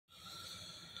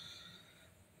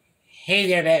Hey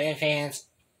there, Batman fans.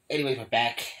 Anyways, we're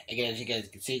back. Again, as you guys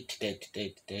can see,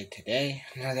 today,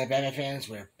 now that Batman fans,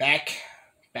 we're back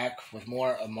with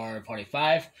more of Mario Party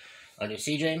 5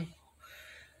 Undersea Dream.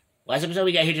 Last episode,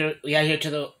 we got here to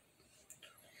the,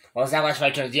 well, it's not last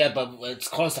 5 turns yet, but it's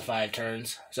close to 5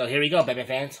 turns. So here we go, Batman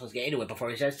fans. Let's get into it. Before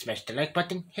we start, smash the like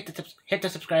button, hit the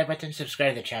subscribe button,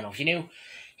 subscribe to the channel if you're new,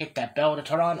 hit that bell to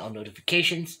turn on all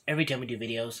notifications every time we do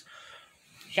videos.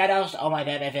 Shout outs to all my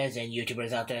Batman fans and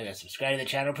YouTubers out there that subscribe to the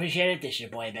channel. Appreciate it. This is your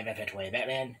boy, Batman Fan 20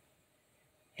 Batman.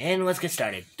 And let's get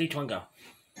started. 3, 2, 1, go.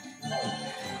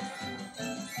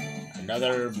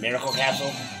 Another miracle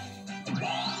capsule.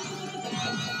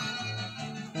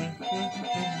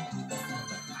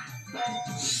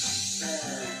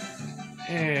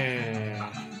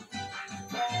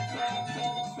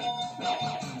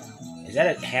 Is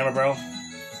that a hammer, bro?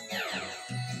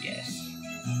 Yes.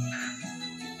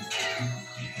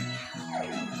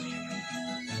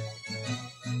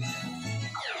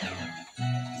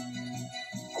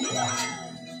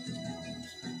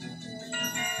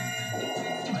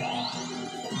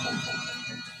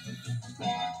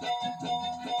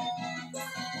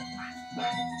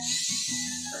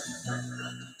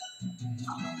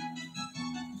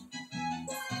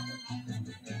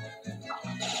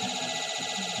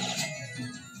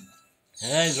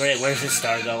 Great, where's this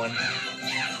star going?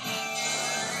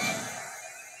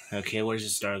 Okay, where's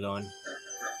this star going?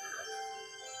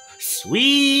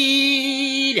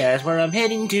 Sweet! That's where I'm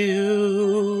heading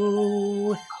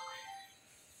to!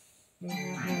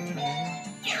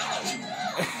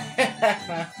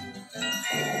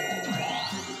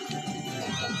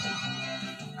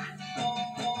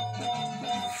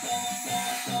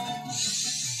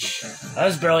 That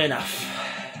was barely enough.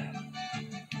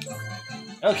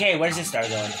 Okay, where's this star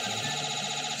going?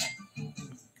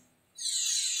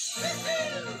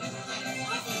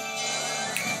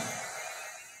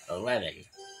 $11.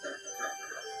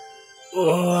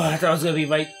 Oh, I thought it was gonna be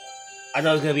right. I thought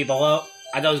it was gonna be below.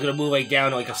 I thought it was gonna move like down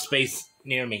to like a space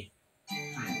near me.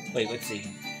 Wait, let's see.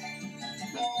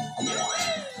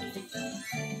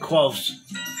 Close.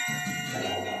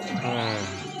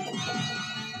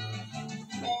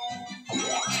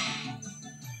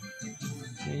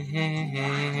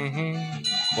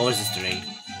 What was this terrain?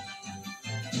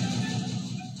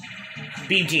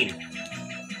 Beam team.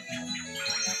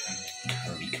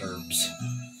 Curvy curbs.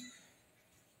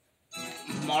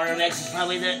 Mario X is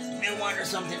probably the new one or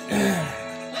something.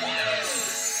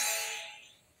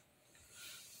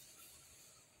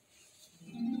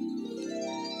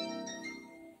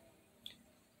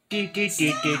 Do do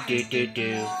do do do do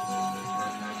do.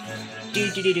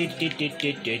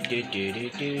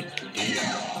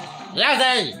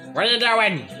 Lawson, what are you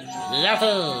doing?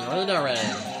 Lawson, what are you doing?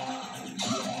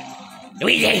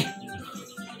 Luigi!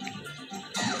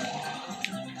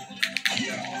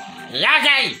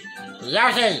 Lawson!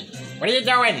 Lawson, what are you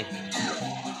doing?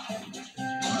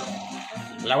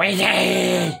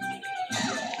 Luigi!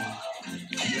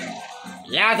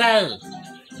 Lawson!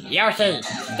 Lawson,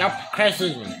 stop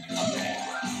crashing!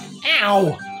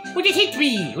 Ow! What just hit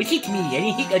me? What hit me? I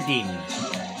didn't hit nothing.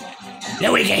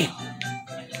 Luigi!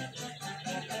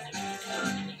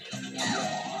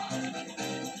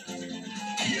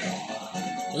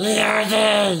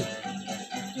 Lawson!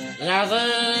 Lawson!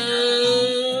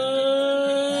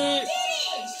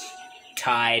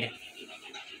 Tied.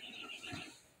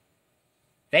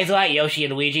 Thanks a lot, Yoshi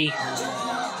and Luigi.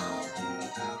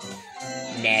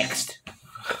 Next.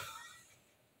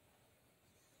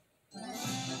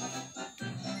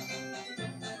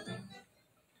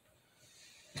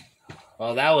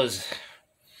 Well, that was.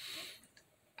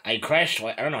 I crashed.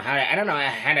 I don't know how. I don't know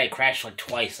how I crashed like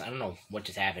twice. I don't know what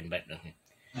just happened, but.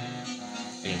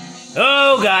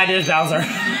 Oh God, there's Bowser.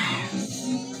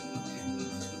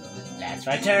 That's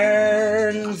my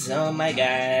turns. Oh my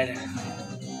God.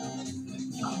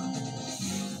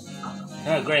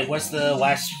 Oh great. What's the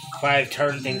last 5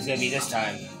 turn thing's gonna be this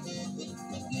time?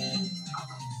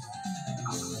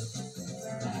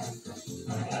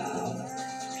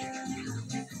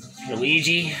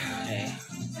 Luigi. Okay.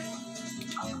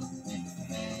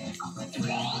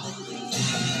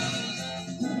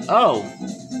 Oh,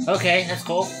 okay, that's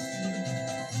cool.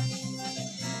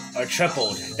 Or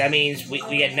tripled. That means we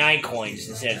get 9 coins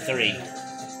instead of 3.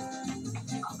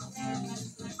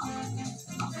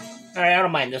 Alright, I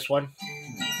don't mind this one.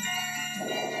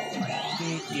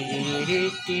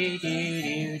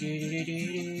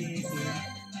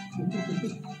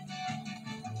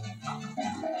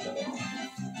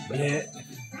 Yeah.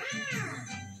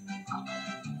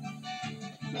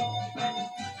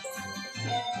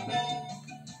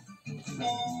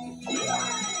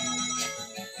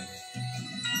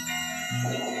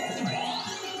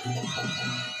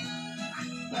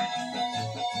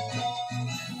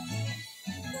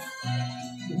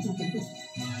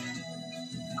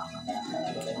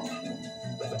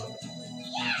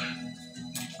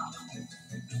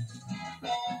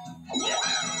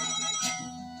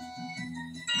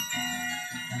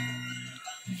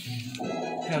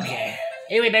 Okay.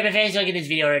 Anyway, Batman fans, if you like this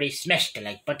video already, smash the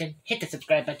like button, hit the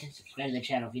subscribe button, subscribe to the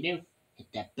channel if you do, hit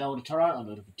that bell to turn on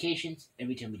notifications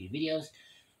every time we do videos.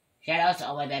 Shout out to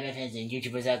all my Batman fans and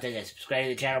YouTubers out there that subscribe to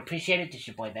the channel. Appreciate it. This is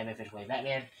your boy Batman Fish Boy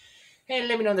Batman. And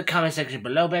let me know in the comment section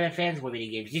below, Batman fans, what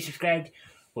video games you subscribed,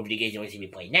 what video games you want to see me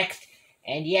play next.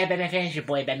 And yeah, Batman fans, your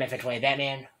boy Batman Fish Boy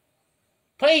Batman,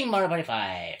 playing Mario Party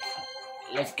 5.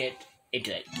 Let's get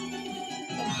into it.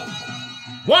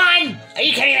 1! Are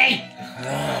you kidding me?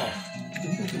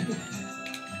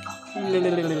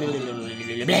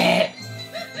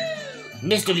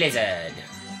 Mr. Blizzard.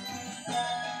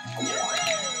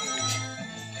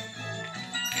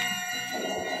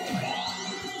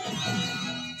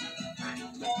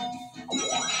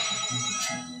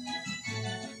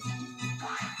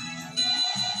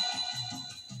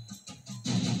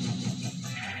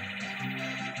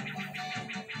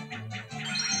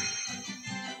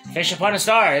 Fish upon a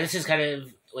star. This is kind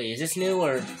of... Wait, is this new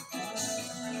or...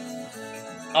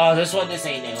 Oh, this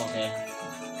ain't new. Okay.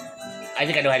 I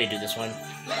think I know how to do this one.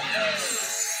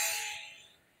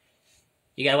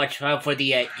 You gotta watch out for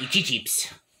the Ichi Cheeps.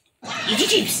 Ichi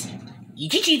Cheeps!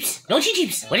 Ichi Cheeps! No Ichi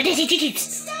Cheeps! What did I say? Ichi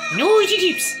Cheeps! No Ichi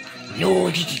Cheeps! No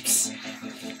Ichi Cheeps!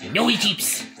 No Ichi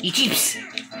Cheeps! Ichi Cheeps!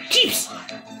 Cheeps!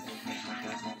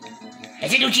 I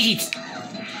said no Ichi Cheeps!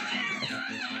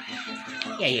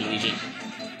 Yeah, here, Luigi.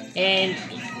 And...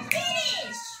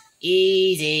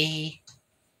 Easy.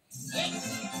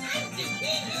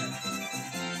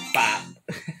 Bop.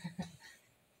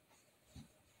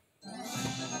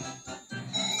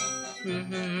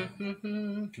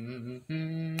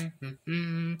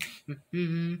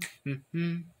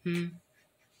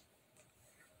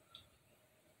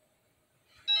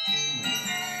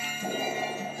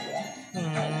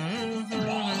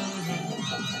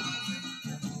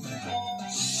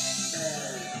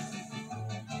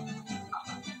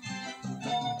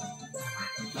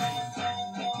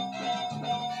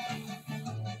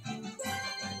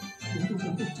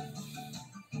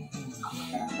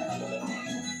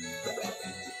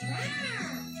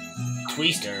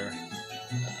 Twister.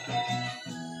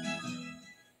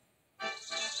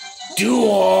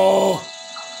 Duo!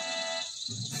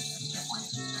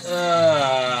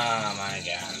 Oh my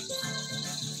god.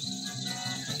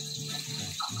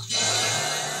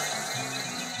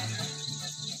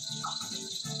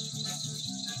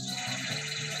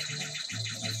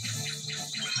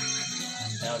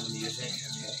 That was the music.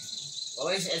 Okay. Well,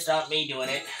 at least it's not me doing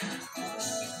it.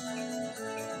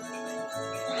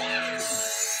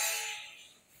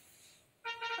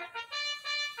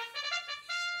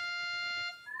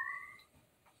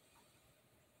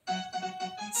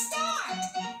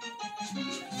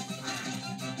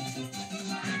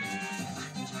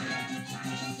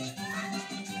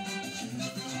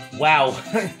 Wow.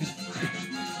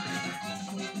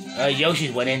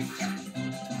 Yoshi's winning.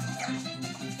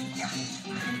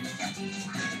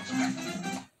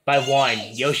 By 1.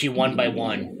 Yoshi won by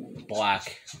 1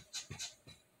 block.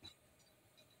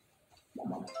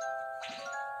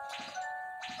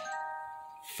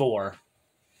 Four.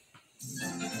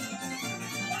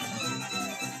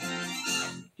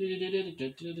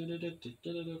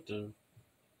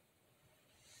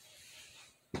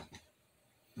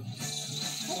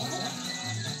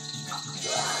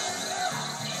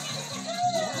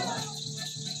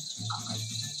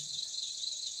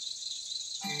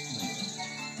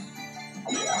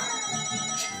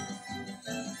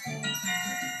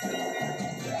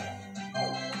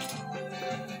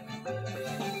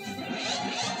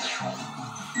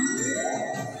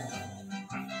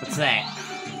 What's that?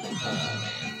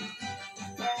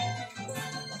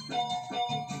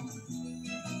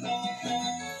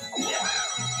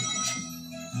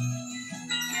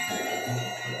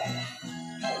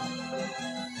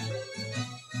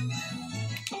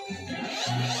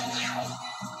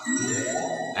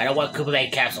 I don't want Koopa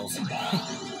Bang capsules.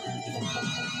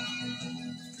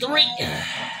 3.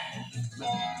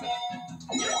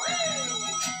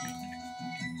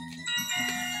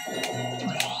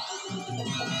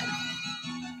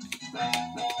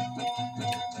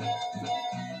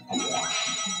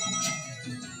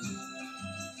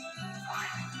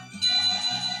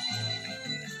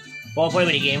 Ballplay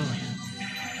minigame.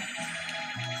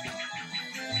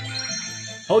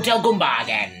 Hotel Goomba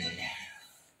again.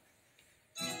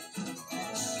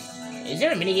 Is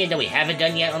there a minigame that we haven't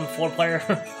done yet on 4-player?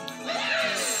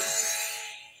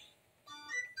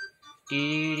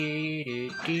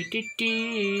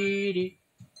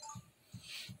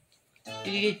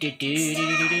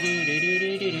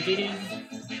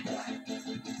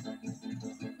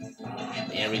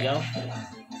 There we go.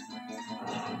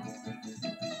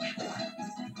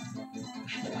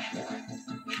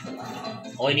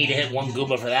 Only need to hit one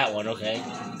Goomba for that one, okay.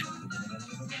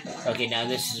 Okay, now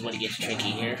this is when it gets tricky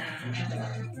here.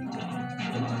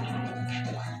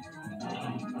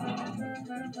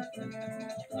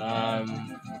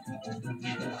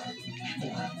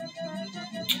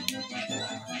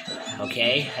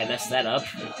 Okay, I messed that up.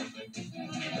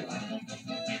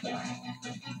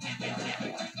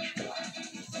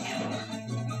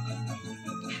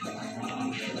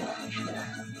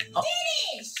 Oh,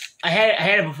 I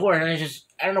had it before, and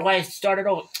I don't know why I started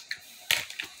over.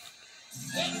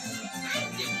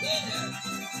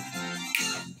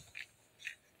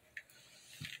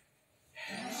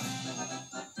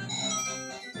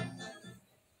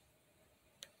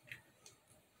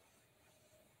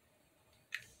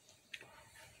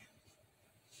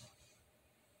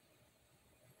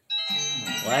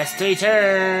 Last three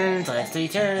turns.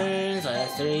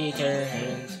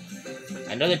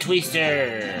 Another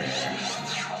twister.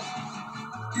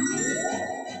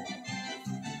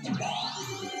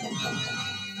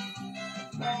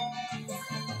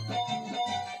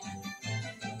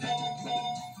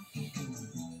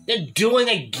 They're doing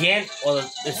again. Well,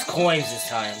 it's coins this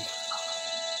time.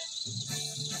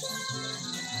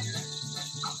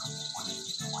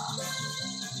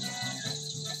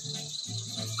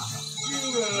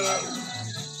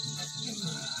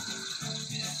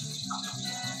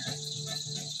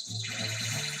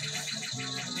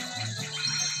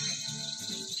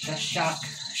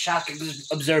 Shock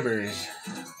observers.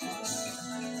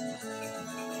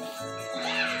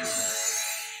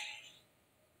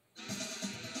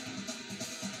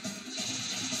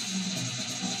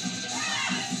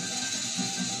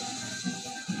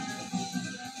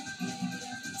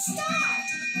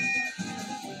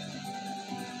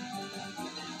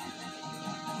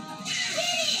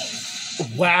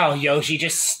 Wow, Yoshi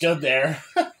just stood there.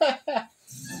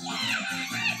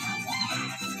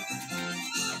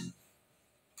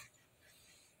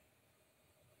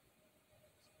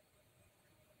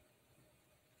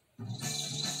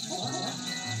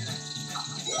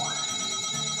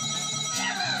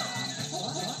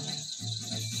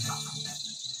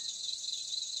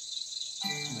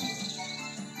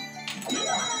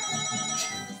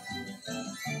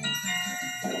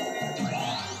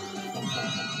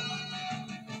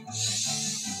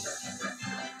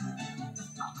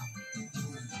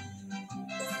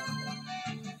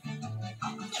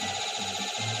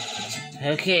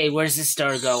 Okay, where's the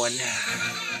star going?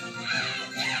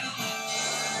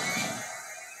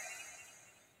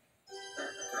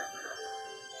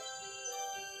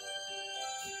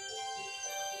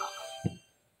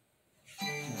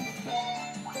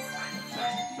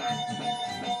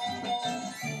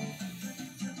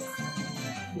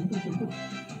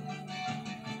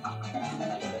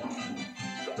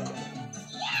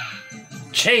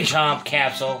 Chain Chomp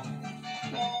capsule.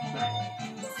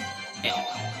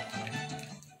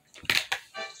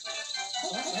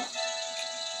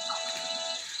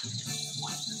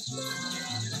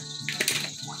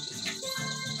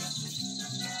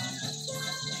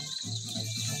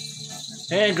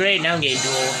 Hey, great, now I'm getting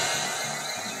duel.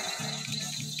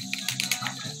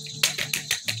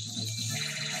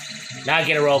 Now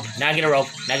get a rope, now get a rope,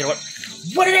 now get a rope.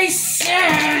 What did I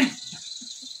say?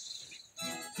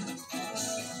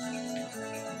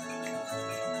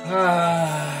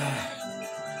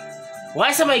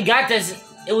 Last time I got this,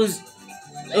 it was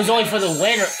only for the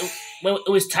winner.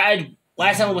 It was tied.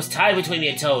 Last time it was tied between me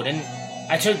and Toad, and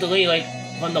I took the lead like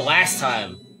from the last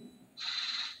time.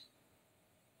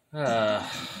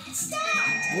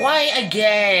 Why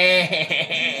again?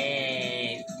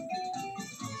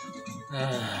 Oh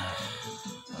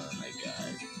my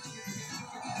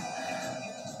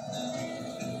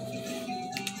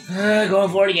god. Going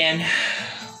for it again.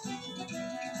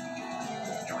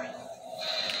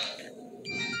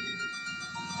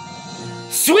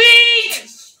 Sweet!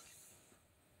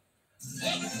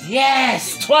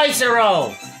 Yes! Twice in a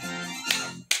row!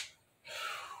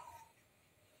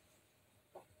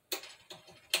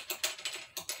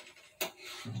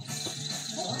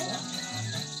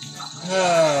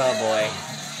 Oh boy.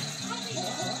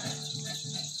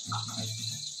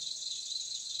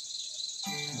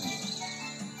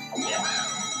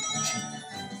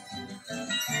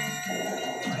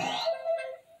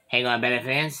 Hang on, Batman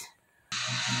fans.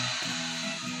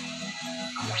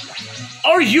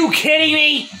 Are you kidding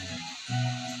me?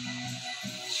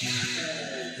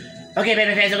 Okay,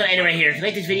 Batman fans, I'm gonna end it right here. If you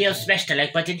like this video, smash the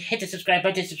like button, hit the subscribe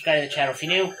button, subscribe to the channel if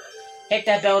you're new. Hit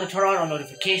that bell to turn on all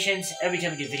notifications every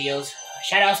time we do videos.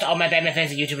 Shoutouts to all my Batman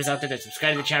fans and YouTubers out there that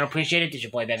subscribe to the channel. Appreciate it. This is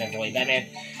your boy Batman, Batman.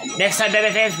 Next time,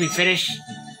 Batman fans, we finish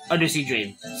Undersea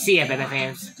Dream. See ya, Batman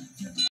fans.